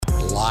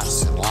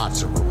lots and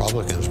lots of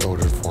Republicans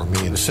voted for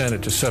me in the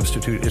Senate to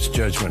substitute its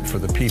judgment for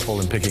the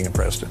people in picking a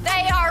president.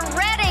 They are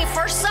ready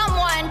for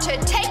someone to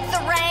take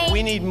the reins.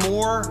 We need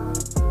more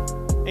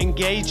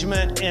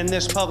engagement in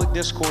this public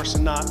discourse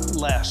and not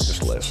less.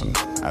 Just listen.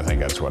 I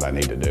think that's what I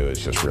need to do,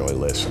 is just really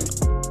listen.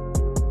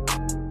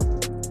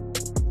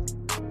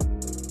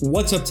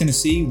 What's up,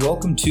 Tennessee?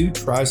 Welcome to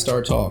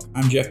TriStar Talk.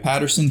 I'm Jeff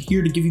Patterson,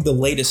 here to give you the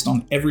latest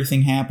on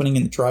everything happening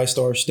in the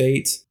TriStar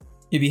states.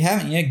 If you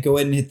haven't yet, go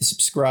ahead and hit the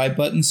subscribe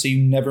button so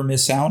you never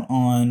miss out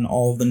on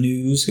all of the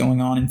news going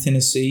on in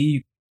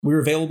Tennessee. We're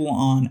available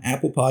on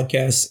Apple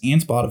Podcasts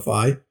and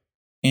Spotify,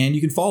 and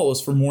you can follow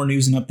us for more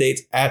news and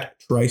updates at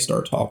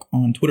TriStar Talk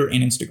on Twitter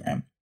and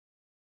Instagram.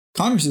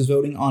 Congress is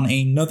voting on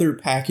another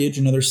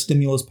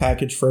stimulus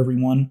package for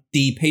everyone.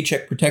 The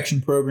Paycheck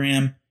Protection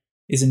Program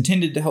is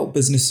intended to help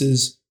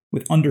businesses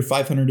with under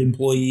 500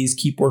 employees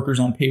keep workers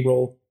on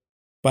payroll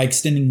by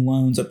extending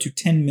loans up to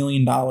 $10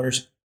 million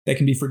that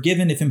can be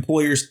forgiven if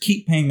employers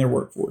keep paying their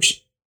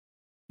workforce.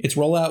 Its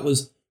rollout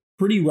was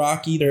pretty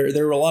rocky.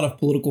 There were a lot of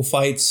political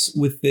fights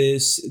with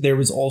this. There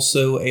was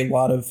also a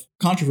lot of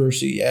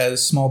controversy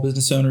as small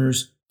business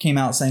owners came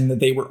out saying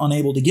that they were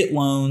unable to get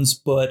loans,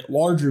 but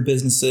larger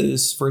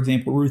businesses, for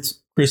example,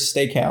 Ruth's Chris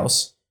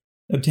Steakhouse,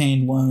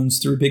 obtained loans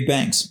through big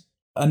banks.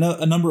 A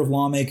number of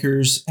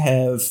lawmakers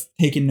have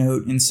taken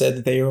note and said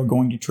that they are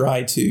going to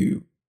try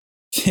to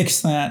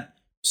fix that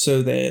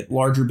so that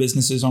larger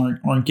businesses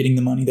aren't getting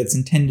the money that's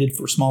intended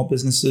for small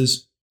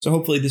businesses. So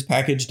hopefully this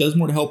package does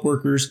more to help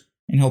workers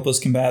and help us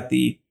combat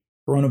the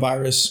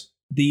coronavirus.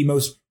 The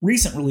most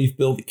recent relief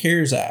bill, the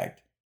CARES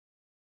Act,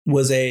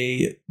 was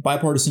a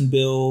bipartisan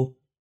bill.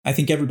 I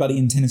think everybody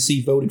in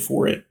Tennessee voted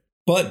for it.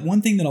 But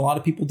one thing that a lot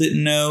of people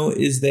didn't know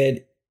is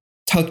that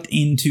tucked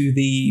into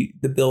the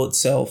bill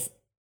itself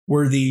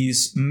were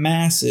these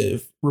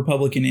massive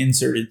Republican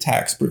inserted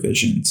tax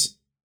provisions.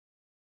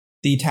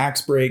 The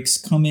tax breaks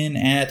come in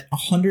at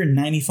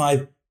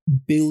 $195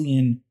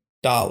 billion.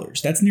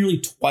 That's nearly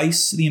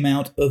twice the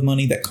amount of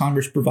money that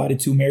Congress provided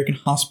to American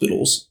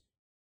hospitals,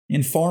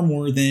 and far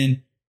more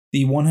than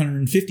the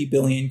 $150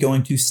 billion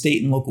going to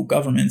state and local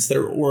governments that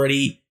are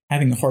already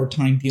having a hard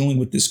time dealing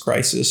with this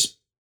crisis.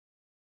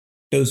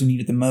 Those who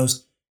need it the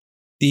most.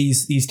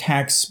 These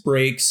tax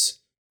breaks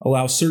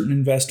allow certain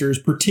investors,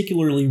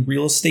 particularly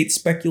real estate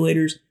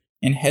speculators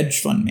and hedge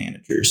fund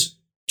managers,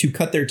 to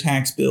cut their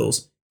tax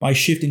bills by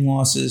shifting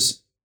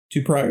losses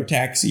to prior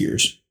tax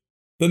years.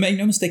 But make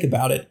no mistake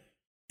about it,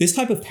 this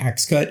type of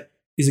tax cut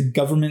is a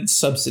government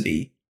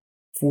subsidy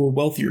for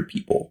wealthier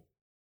people.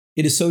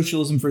 It is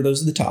socialism for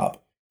those at the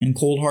top and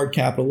cold hard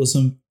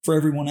capitalism for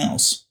everyone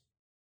else.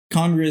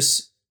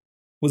 Congress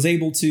was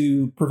able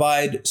to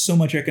provide so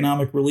much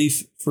economic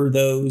relief for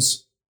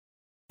those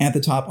at the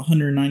top,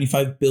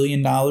 $195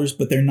 billion,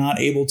 but they're not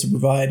able to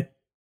provide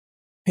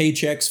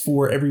paychecks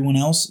for everyone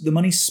else. The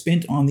money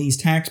spent on these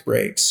tax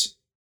breaks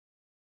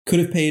could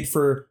have paid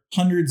for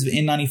hundreds of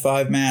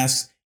N95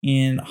 masks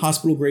and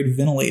hospital-grade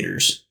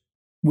ventilators,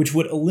 which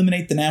would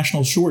eliminate the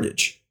national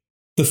shortage.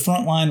 The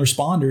frontline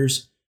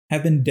responders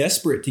have been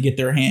desperate to get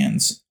their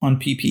hands on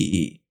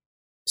PPE.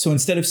 So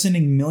instead of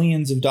sending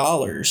millions of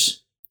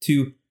dollars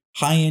to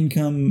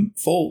high-income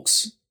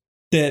folks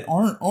that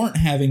aren't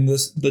having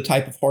the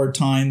type of hard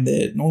time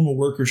that normal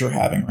workers are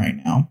having right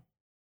now,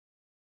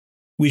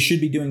 we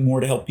should be doing more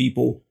to help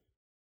people.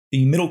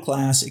 The middle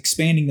class,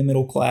 expanding the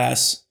middle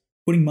class,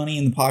 putting money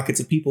in the pockets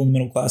of people in the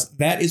middle class,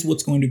 that is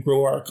what's going to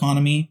grow our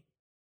economy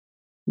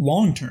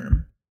long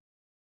term.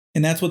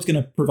 And that's what's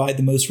going to provide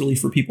the most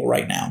relief for people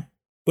right now.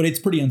 But it's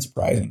pretty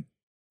unsurprising.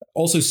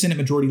 Also, Senate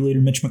Majority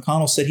Leader Mitch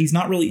McConnell said he's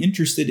not really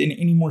interested in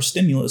any more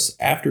stimulus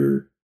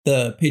after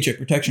the Paycheck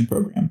Protection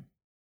Program.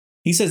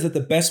 He says that the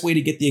best way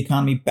to get the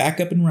economy back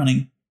up and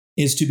running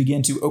is to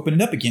begin to open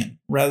it up again,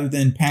 rather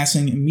than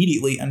passing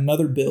immediately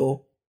another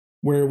bill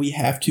where we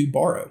have to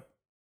borrow.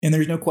 And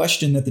there's no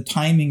question that the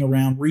timing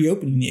around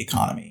reopening the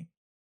economy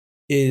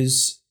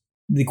is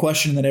the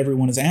question that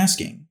everyone is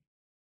asking.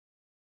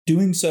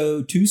 Doing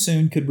so too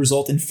soon could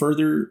result in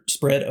further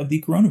spread of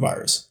the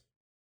coronavirus,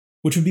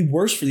 which would be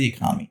worse for the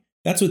economy.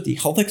 That's what the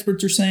health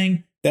experts are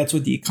saying. That's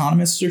what the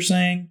economists are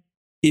saying.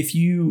 If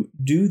you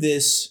do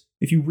this,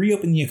 if you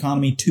reopen the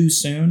economy too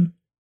soon,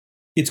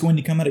 it's going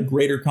to come at a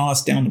greater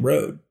cost down the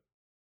road.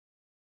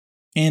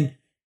 And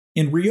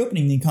in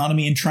reopening the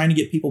economy and trying to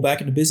get people back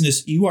into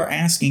business, you are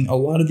asking a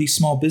lot of these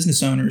small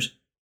business owners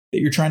that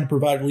you're trying to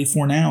provide relief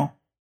for now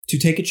to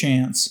take a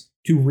chance,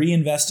 to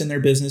reinvest in their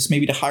business,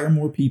 maybe to hire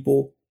more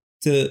people,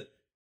 to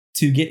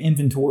get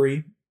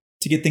inventory,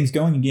 to get things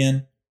going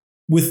again,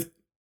 with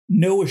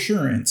no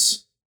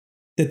assurance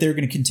that they're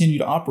going to continue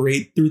to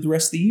operate through the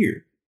rest of the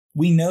year.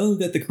 We know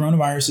that the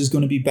coronavirus is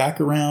going to be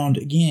back around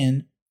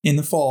again in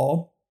the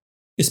fall,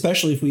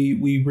 especially if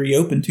we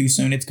reopen too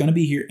soon. It's going to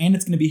be here, and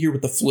it's going to be here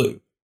with the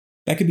flu.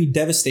 That could be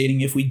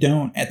devastating if we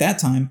don't, at that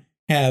time,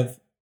 have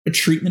a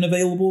treatment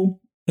available,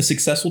 a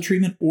successful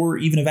treatment, or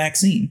even a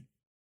vaccine.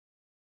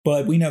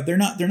 But we know they're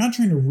not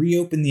trying to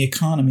reopen the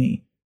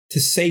economy to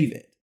save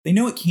it. They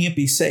know it can't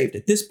be saved.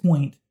 At this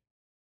point,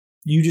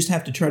 you just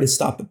have to try to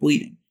stop the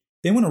bleeding.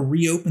 They want to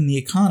reopen the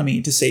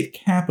economy to save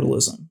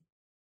capitalism.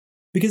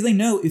 Because they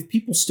know if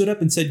people stood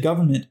up and said,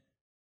 government,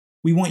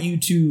 we want you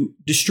to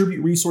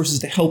distribute resources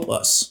to help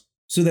us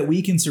so that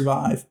we can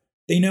survive.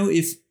 They know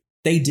if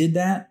they did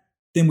that,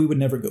 then we would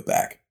never go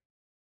back.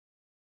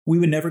 We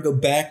would never go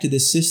back to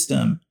this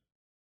system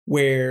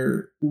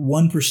where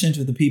 1%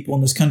 of the people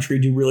in this country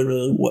do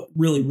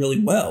really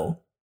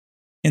well,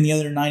 and the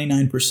other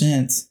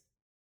 99%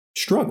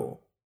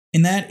 struggle.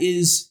 And that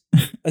is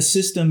a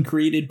system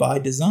created by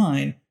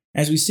design.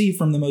 As we see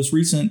from the most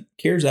recent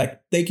CARES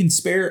Act, they can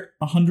spare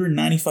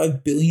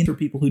 $195 billion for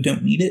people who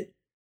don't need it,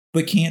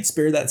 but can't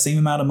spare that same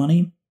amount of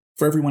money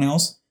for everyone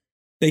else.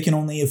 They can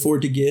only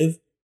afford to give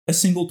a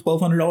single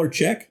 $1,200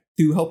 check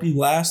to help you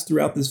last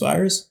throughout this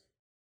virus.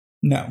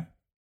 No.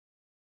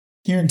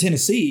 Here in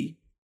Tennessee,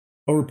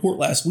 a report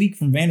last week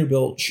from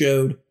Vanderbilt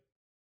showed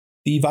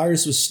the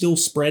virus was still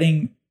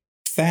spreading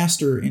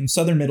faster in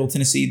southern Middle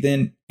Tennessee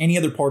than any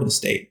other part of the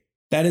state.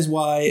 That is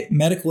why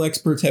medical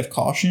experts have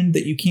cautioned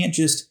that you can't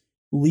just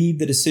leave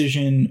the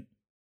decision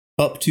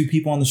up to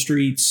people on the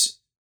streets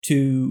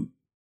to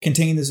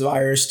contain this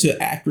virus, to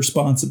act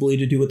responsibly,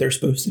 to do what they're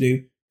supposed to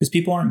do, because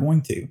people aren't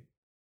going to.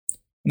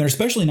 And they're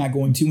especially not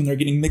going to when they're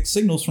getting mixed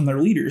signals from their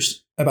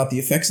leaders about the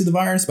effects of the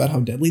virus, about how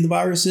deadly the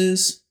virus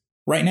is.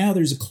 Right now,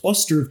 there's a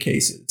cluster of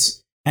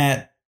cases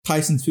at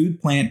Tyson's food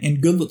plant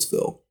in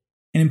Goodlettsville,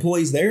 and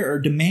employees there are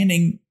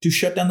demanding to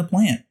shut down the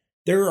plant.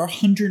 There are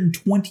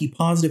 120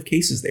 positive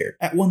cases there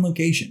at one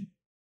location.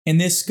 And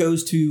this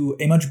goes to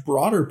a much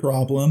broader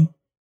problem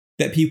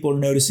that people are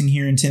noticing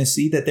here in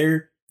Tennessee, that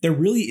there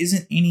really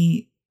isn't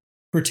any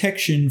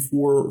protection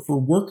for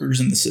workers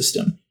in the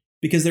system,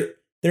 because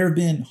there have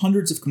been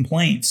hundreds of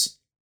complaints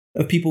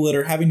of people that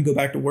are having to go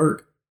back to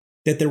work,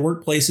 that their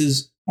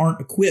workplaces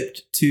aren't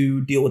equipped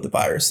to deal with the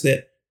virus,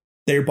 that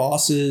their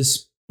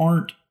bosses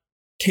aren't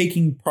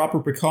taking proper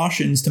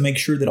precautions to make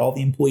sure that all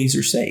the employees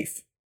are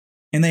safe.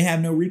 And they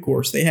have no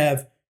recourse. They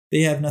have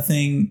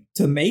nothing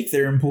to make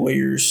their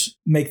employers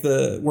make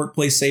the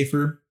workplace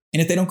safer.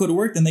 And if they don't go to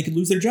work, then they could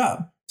lose their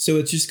job. So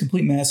it's just a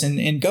complete mess.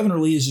 And Governor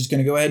Lee is just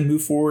going to go ahead and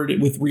move forward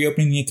with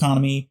reopening the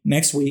economy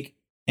next week.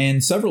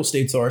 And several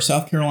states are,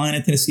 South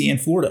Carolina, Tennessee,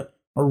 and Florida,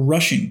 are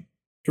rushing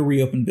to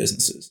reopen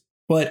businesses.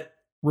 But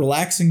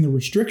relaxing the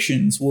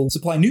restrictions will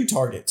supply new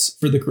targets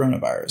for the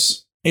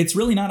coronavirus. It's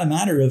really not a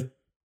matter of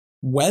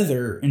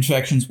whether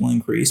infections will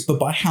increase, but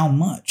by how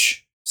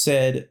much,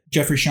 said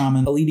Jeffrey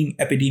Shaman, a leading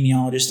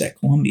epidemiologist at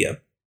Columbia.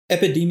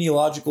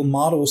 Epidemiological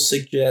models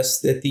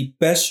suggest that the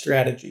best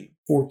strategy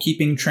for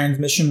keeping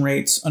transmission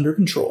rates under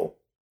control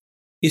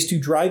is to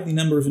drive the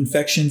number of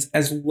infections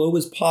as low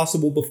as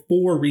possible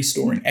before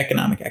restoring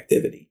economic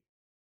activity.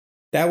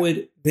 That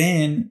would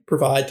then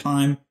provide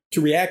time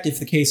to react if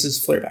the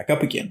cases flare back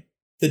up again.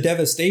 The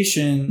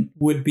devastation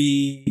would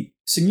be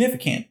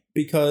significant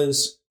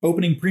because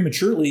opening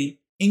prematurely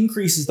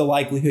increases the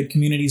likelihood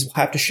communities will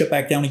have to shut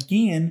back down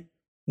again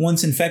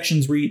once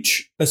infections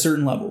reach a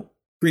certain level,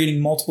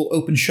 creating multiple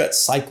open-shut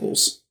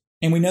cycles.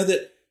 And we know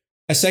that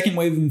a second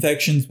wave of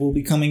infections will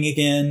be coming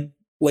again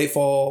late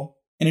fall.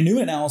 And a new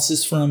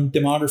analysis from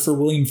demographer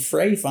William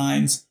Frey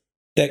finds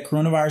that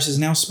coronavirus is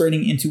now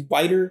spreading into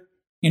wider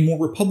and more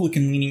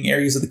Republican-leaning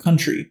areas of the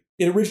country.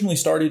 It originally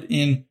started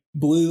in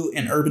blue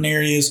and urban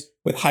areas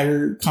with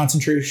higher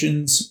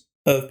concentrations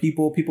of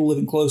people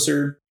living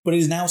closer, but it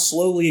is now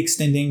slowly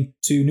extending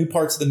to new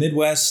parts of the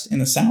Midwest and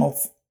the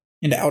South,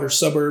 into outer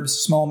suburbs,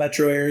 small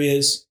metro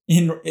areas.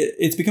 And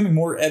it's becoming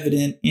more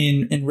evident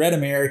in red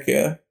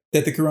America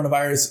that the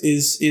coronavirus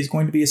is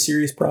going to be a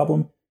serious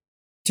problem.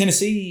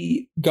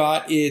 Tennessee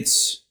got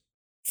its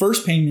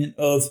first payment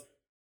of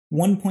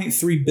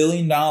 $1.3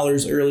 billion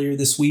earlier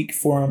this week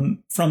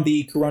from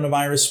the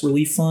Coronavirus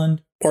Relief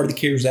Fund, part of the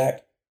CARES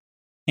Act.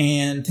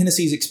 And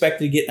Tennessee is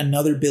expected to get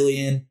another $1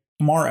 billion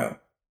tomorrow.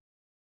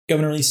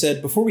 Governor Lee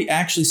said, before we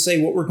actually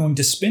say what we're going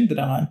to spend it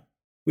on,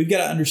 we've got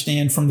to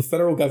understand from the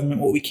federal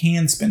government what we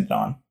can spend it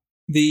on.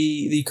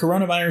 The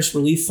Coronavirus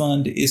Relief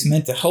Fund is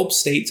meant to help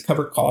states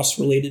cover costs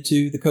related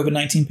to the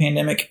COVID-19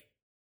 pandemic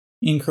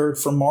incurred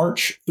from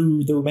March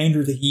through the remainder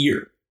of the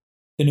year.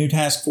 The new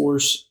task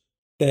force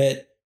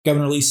that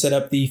Governor Lee set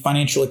up, the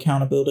Financial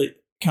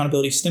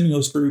Accountability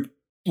Stimulus Group,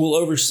 will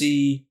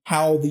oversee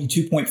how the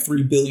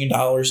 $2.3 billion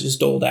is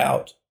doled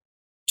out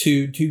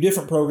to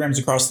different programs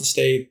across the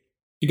state.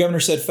 The governor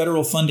said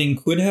federal funding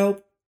could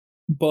help,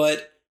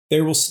 but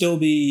there will still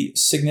be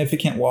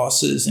significant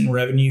losses in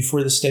revenue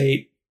for the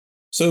state.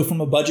 So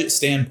from a budget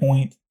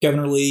standpoint,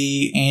 Governor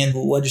Lee and the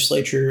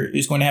legislature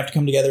is going to have to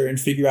come together and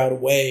figure out a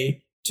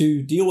way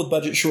to deal with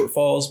budget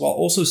shortfalls while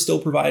also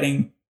still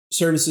providing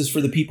services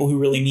for the people who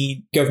really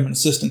need government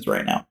assistance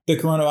right now. The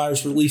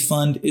Coronavirus Relief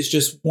Fund is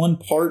just one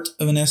part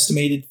of an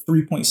estimated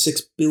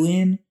 $3.6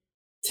 billion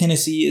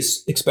Tennessee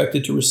is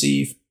expected to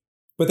receive.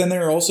 But then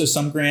there are also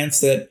some grants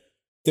that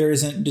there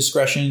isn't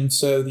discretion.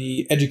 So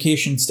the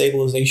Education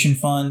Stabilization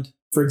Fund,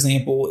 for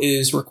example,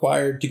 is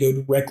required to go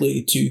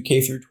directly to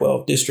K through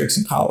 12 districts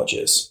and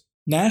colleges.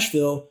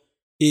 Nashville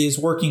is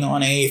working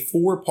on a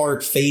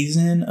 4-part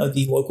phase-in of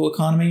the local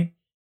economy.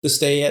 The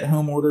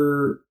stay-at-home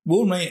order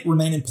will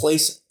remain in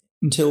place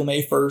until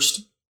May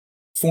 1st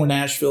for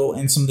Nashville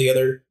and some of the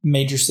other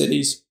major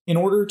cities. In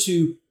order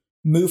to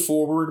move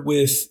forward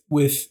with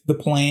the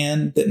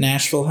plan that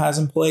Nashville has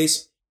in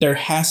place, there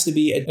has to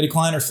be a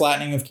decline or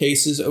flattening of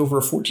cases over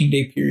a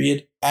 14-day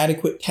period,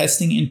 adequate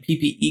testing and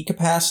PPE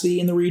capacity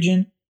in the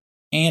region,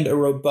 and a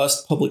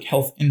robust public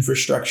health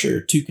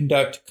infrastructure to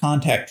conduct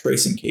contact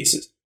tracing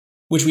cases,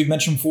 which we've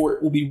mentioned before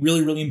will be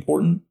really, really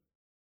important.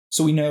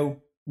 So we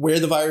know where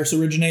the virus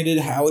originated,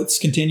 how it's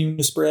continuing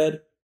to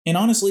spread. And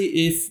honestly,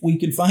 if we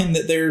can find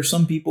that there are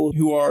some people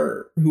who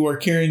are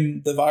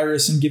carrying the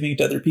virus and giving it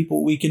to other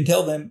people, we can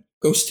tell them,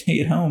 go stay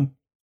at home.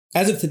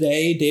 As of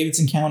today,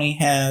 Davidson County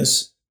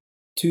has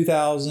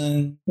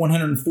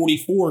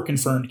 2,144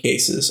 confirmed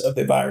cases of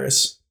the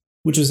virus,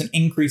 which was an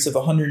increase of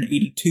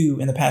 182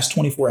 in the past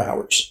 24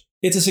 hours.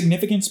 It's a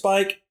significant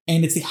spike,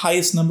 and it's the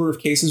highest number of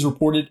cases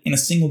reported in a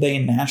single day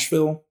in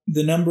Nashville.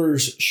 The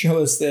numbers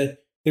show us that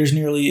there's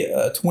nearly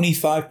a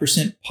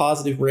 25%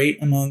 positive rate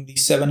among the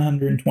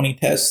 720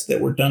 tests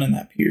that were done in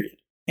that period.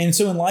 And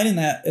so in light of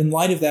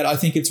that, I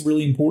think it's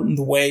really important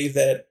the way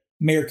that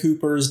Mayor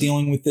Cooper is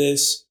dealing with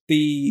this.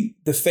 The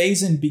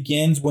phase-in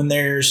begins when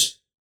there's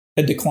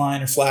a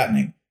decline or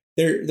flattening.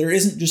 There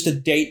isn't just a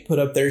date put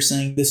up there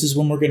saying this is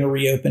when we're going to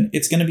reopen.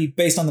 It's going to be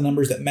based on the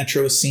numbers that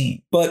Metro is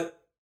seeing. But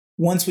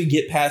once we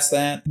get past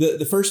that,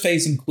 the first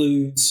phase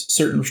includes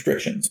certain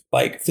restrictions,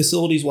 like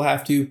facilities will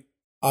have to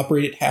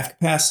operate at half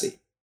capacity,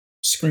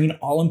 screen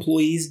all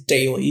employees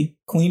daily,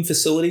 clean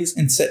facilities,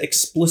 and set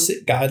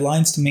explicit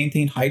guidelines to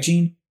maintain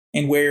hygiene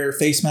and wear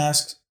face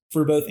masks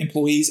for both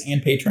employees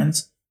and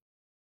patrons.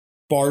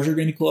 Bars are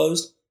going to be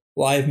closed.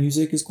 Live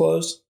music is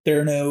closed. There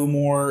are no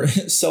more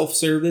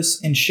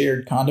self-service and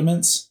shared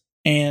condiments.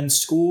 And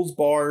schools,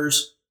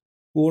 bars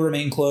will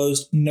remain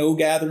closed. No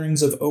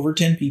gatherings of over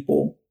 10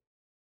 people.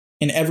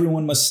 And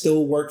everyone must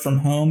still work from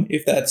home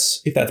if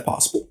that's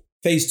possible.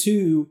 Phase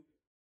 2,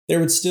 there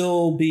would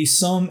still be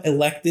some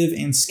elective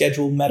and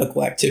scheduled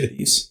medical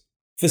activities.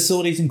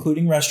 Facilities,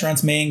 including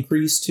restaurants, may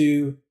increase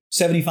to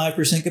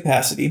 75%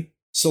 capacity.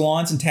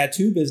 Salons and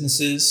tattoo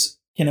businesses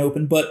can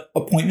open, but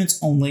appointments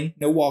only,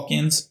 no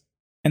walk-ins,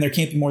 and there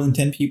can't be more than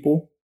 10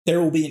 people. There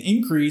will be an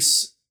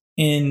increase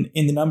in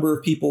the number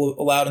of people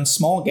allowed in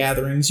small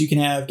gatherings. You can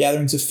have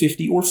gatherings of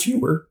 50 or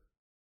fewer.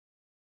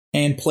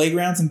 And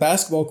playgrounds and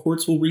basketball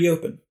courts will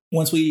reopen.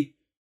 Once we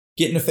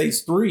get into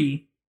phase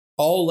 3,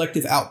 all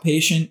elective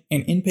outpatient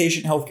and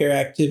inpatient healthcare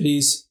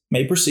activities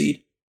may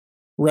proceed.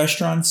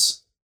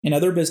 Restaurants and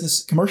other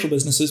commercial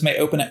businesses may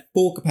open at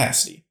full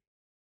capacity,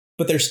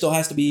 but there still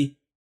has to be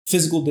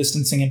physical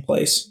distancing in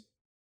place.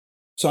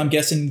 So I'm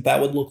guessing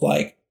that would look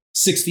like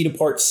 6 feet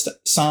apart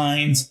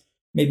signs,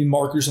 maybe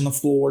markers on the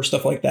floor,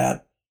 stuff like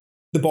that.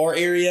 The bar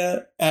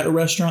area at a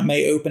restaurant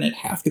may open at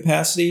half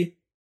capacity,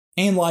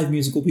 and live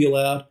music will be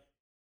allowed.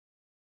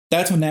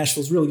 That's when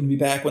Nashville's really going to be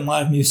back, when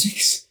live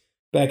music's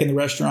back in the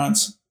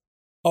restaurants.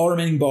 All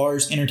remaining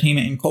bars,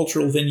 entertainment, and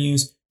cultural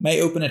venues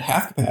may open at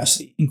half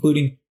capacity,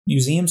 including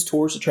museums,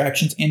 tours,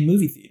 attractions, and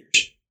movie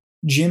theaters.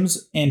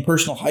 Gyms and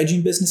personal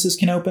hygiene businesses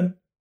can open,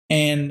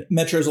 and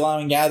Metro's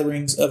allowing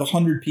gatherings of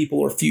 100 people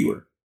or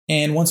fewer.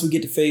 And once we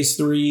get to phase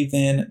 3,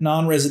 then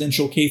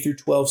non-residential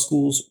K-12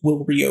 schools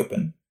will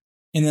reopen.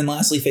 And then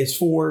lastly, phase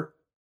 4,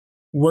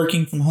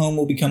 working from home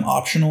will become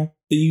optional.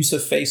 The use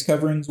of face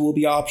coverings will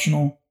be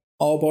optional.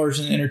 All bars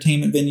and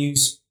entertainment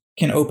venues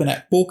can open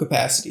at full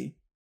capacity.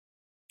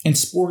 And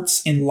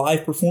sports and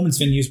live performance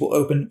venues will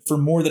open for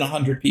more than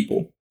 100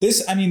 people.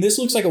 This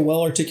looks like a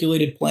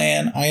well-articulated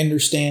plan. I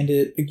understand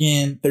it.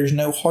 Again, there's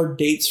no hard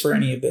dates for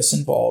any of this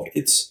involved.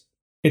 It's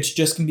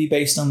just going to be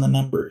based on the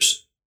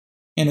numbers.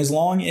 And as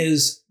long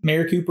as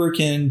Mayor Cooper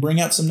can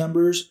bring out some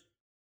numbers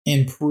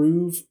and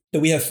prove that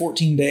we have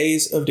 14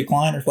 days of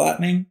decline or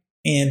flattening,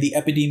 and the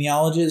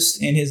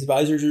epidemiologist and his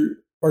advisors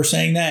are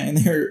saying that,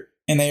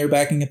 and they are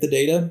backing up the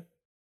data,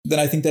 then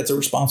I think that's a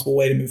responsible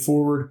way to move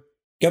forward.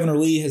 Governor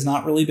Lee has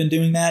not really been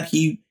doing that.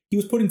 He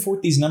was putting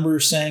forth these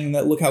numbers saying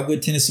that look how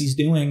good Tennessee's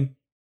doing,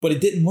 but it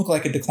didn't look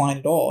like a decline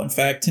at all. In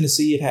fact,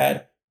 Tennessee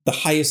had the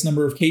highest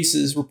number of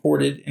cases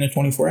reported in a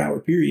 24-hour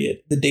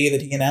period the day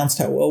that he announced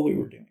how well we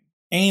were doing.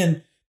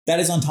 And that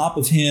is on top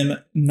of him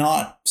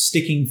not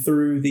sticking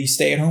through the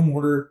stay-at-home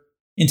order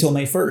until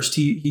May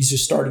 1st. He's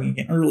just starting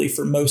again early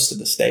for most of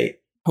the state.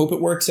 Hope it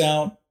works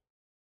out,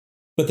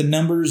 but the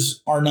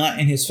numbers are not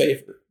in his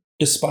favor,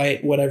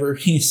 despite whatever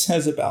he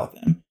says about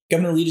them.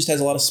 Governor Lee just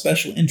has a lot of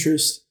special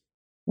interest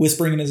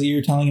whispering in his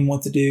ear, telling him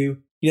what to do.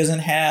 He doesn't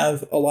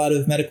have a lot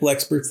of medical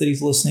experts that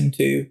he's listening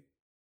to.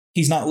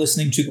 He's not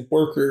listening to the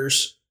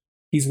workers.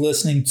 He's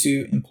listening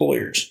to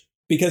employers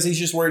because he's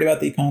just worried about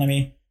the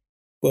economy.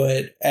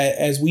 But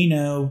as we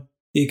know,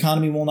 the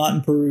economy will not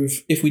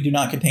improve if we do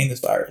not contain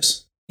this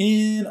virus.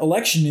 In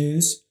election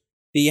news,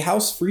 the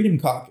House Freedom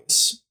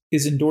Caucus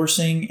is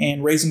endorsing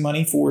and raising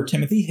money for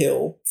Timothy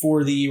Hill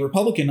for the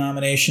Republican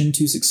nomination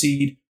to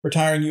succeed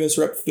retiring U.S.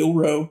 Rep. Phil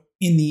Rowe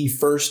in the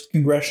 1st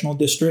Congressional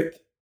District.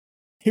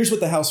 Here's what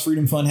the House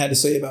Freedom Fund had to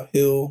say about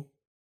Hill.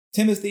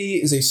 Timothy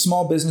is a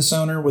small business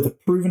owner with a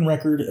proven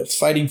record of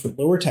fighting for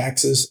lower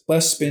taxes,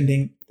 less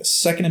spending, the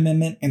Second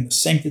Amendment, and the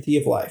sanctity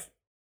of life.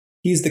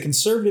 He is the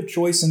conservative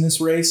choice in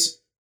this race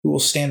who will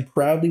stand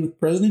proudly with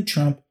President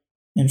Trump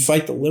and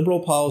fight the liberal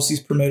policies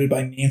promoted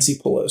by Nancy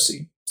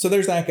Pelosi. So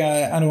there's that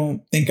guy. I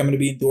don't think I'm going to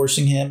be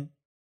endorsing him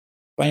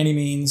by any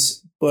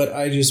means, but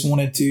I just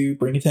wanted to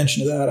bring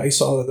attention to that. I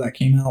saw that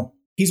came out.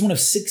 He's one of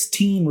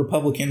 16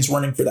 Republicans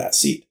running for that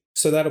seat.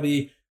 So that'll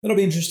be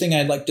interesting.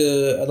 I'd like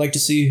to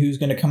see who's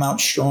going to come out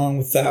strong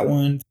with that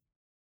one.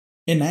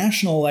 In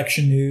national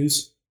election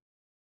news,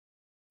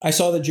 I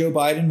saw that Joe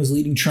Biden was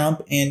leading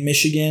Trump in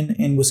Michigan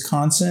and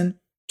Wisconsin,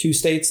 2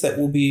 states that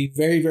will be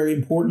very, very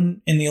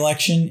important in the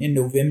election in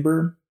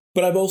November.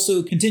 But I've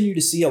also continued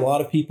to see a lot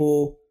of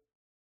people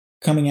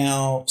coming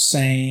out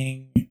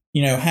saying,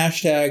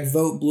 hashtag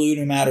vote blue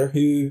no matter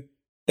who.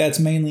 That's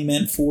mainly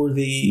meant for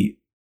the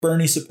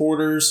Bernie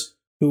supporters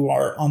who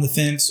are on the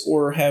fence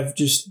or have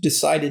just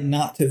decided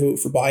not to vote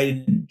for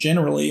Biden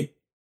generally.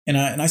 And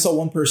I saw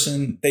one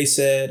person, they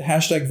said,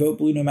 hashtag vote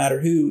blue no matter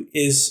who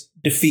is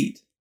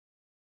defeat.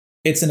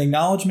 It's an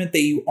acknowledgement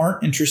that you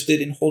aren't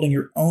interested in holding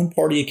your own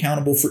party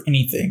accountable for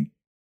anything.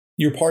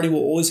 Your party will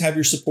always have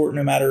your support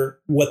no matter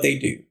what they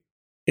do.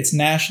 It's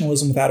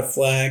nationalism without a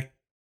flag.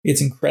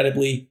 It's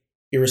incredibly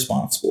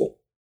irresponsible.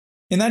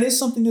 And that is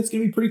something that's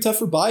going to be pretty tough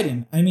for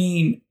Biden. I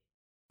mean,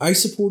 I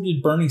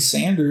supported Bernie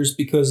Sanders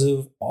because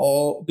of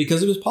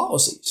his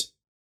policies.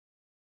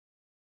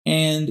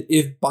 And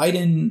if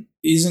Biden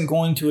isn't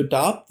going to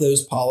adopt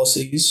those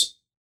policies,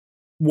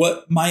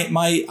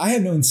 I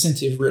have no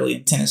incentive really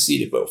in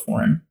Tennessee to vote for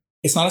him.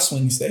 It's not a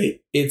swing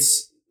state.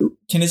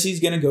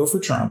 Tennessee's going to go for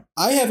Trump.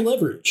 I have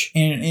leverage,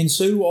 and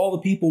so do all the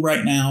people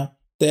right now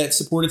that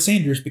supported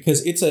Sanders,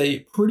 because it's a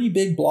pretty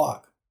big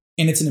block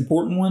and it's an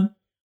important one.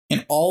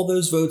 And all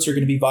those votes are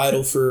going to be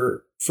vital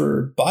for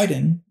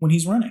Biden when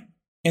he's running.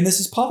 And this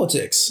is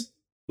politics.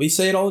 We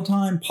say it all the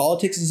time.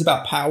 Politics is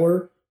about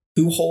power,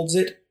 who holds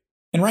it.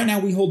 And right now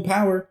we hold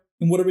power.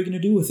 And what are we going to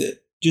do with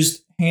it?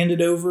 Just hand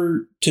it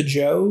over to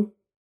Joe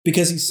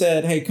because he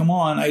said, hey, come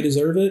on, I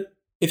deserve it.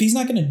 If he's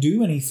not going to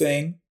do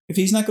anything, if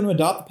he's not going to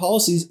adopt the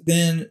policies,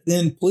 then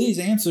please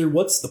answer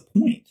what's the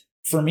point,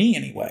 for me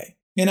anyway.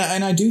 And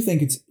I do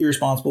think it's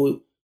irresponsible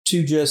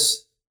to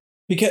just,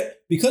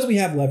 because we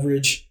have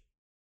leverage,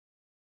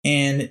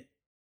 and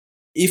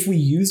if we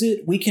use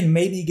it, we can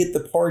maybe get the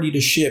party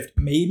to shift,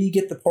 maybe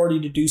get the party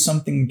to do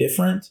something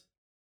different.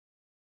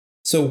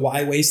 So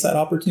why waste that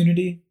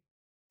opportunity?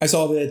 I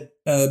saw that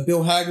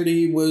Bill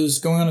Hagerty was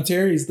going on a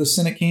tear. He's the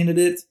Senate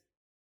candidate,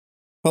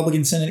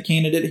 Republican Senate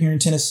candidate here in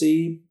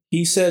Tennessee.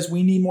 He says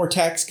we need more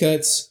tax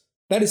cuts.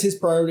 That is his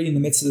priority in the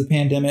midst of the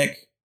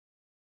pandemic.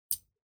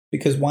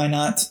 Because why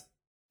not?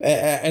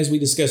 As we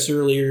discussed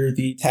earlier,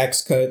 the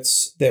tax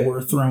cuts that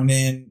were thrown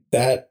in,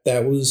 that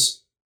was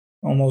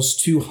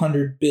almost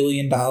 $200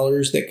 billion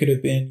that could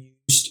have been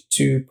used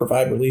to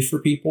provide relief for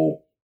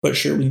people. But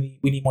sure, we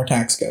need more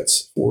tax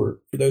cuts for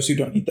those who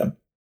don't need them.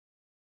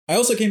 I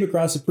also came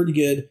across a pretty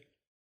good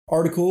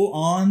article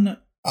on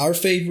our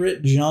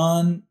favorite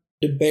John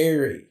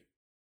DeBerry.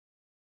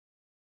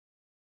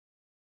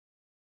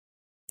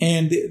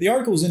 And the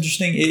article was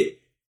interesting. It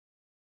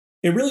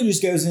really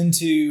just goes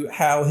into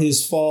how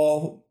his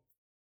fall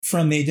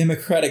from the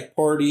Democratic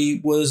Party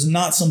was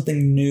not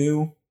something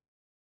new.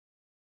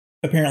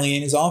 Apparently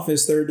in his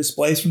office, there are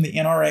displays from the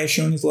NRA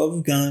showing his love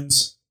of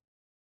guns.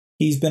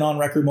 He's been on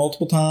record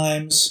multiple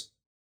times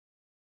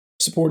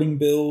supporting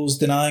bills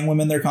denying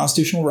women their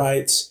constitutional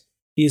rights.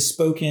 He has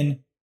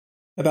spoken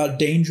about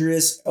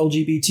dangerous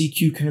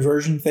LGBTQ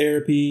conversion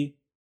therapy.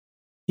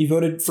 He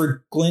voted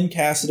for Glenn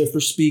Cassida for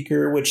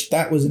speaker, which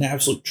that was an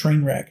absolute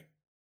train wreck.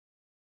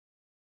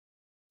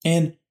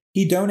 And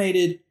he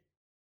donated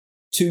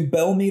to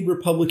Belmead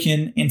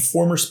Republican and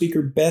former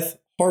Speaker Beth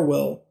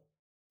Harwell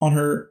on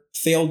her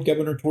failed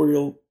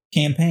gubernatorial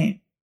campaign.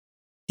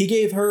 He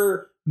gave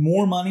her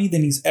more money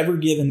than he's ever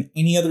given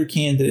any other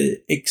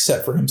candidate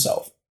except for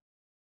himself.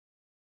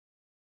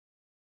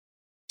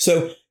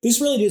 So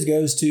this really just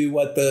goes to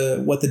what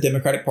the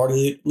Democratic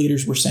Party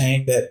leaders were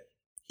saying, that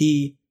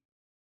he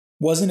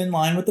wasn't in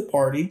line with the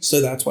party, so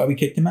that's why we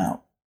kicked him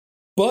out.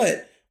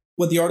 But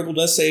what the article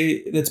does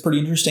say that's pretty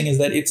interesting is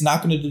that it's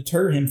not going to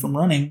deter him from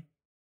running,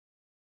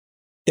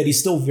 that he's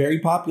still very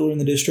popular in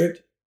the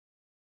district.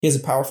 He has a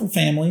powerful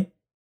family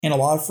and a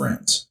lot of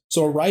friends.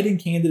 So a write-in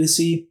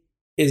candidacy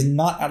is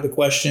not out of the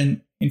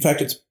question. In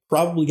fact, it's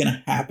probably going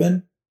to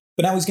happen.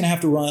 But now he's going to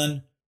have to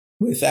run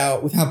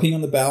without being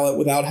on the ballot,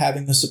 without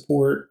having the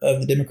support of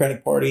the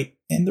Democratic Party.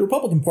 And the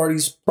Republican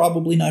Party's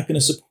probably not going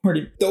to support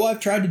him. Though I've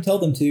tried to tell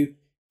them to,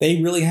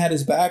 they really had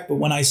his back. But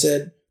when I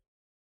said,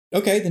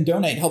 okay, then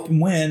donate, help him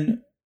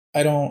win,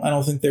 I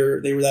don't think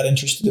they were that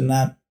interested in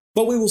that.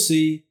 But we will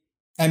see.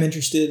 I'm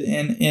interested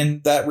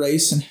in that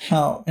race and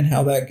how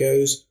that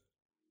goes.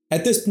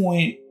 At this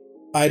point,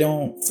 I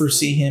don't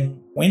foresee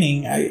him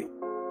winning.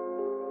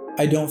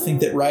 I don't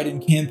think that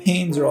write-in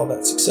campaigns are all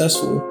that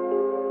successful,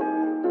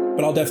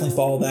 but I'll definitely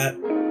follow that.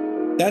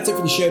 That's it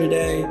for the show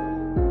today.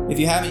 If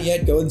you haven't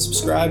yet, go ahead and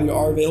subscribe. We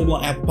are available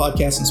on Apple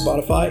Podcasts and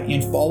Spotify,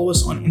 and follow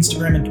us on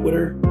Instagram and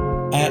Twitter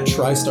at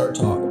TriStar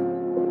Talk.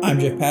 I'm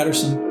Jeff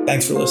Patterson.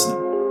 Thanks for listening.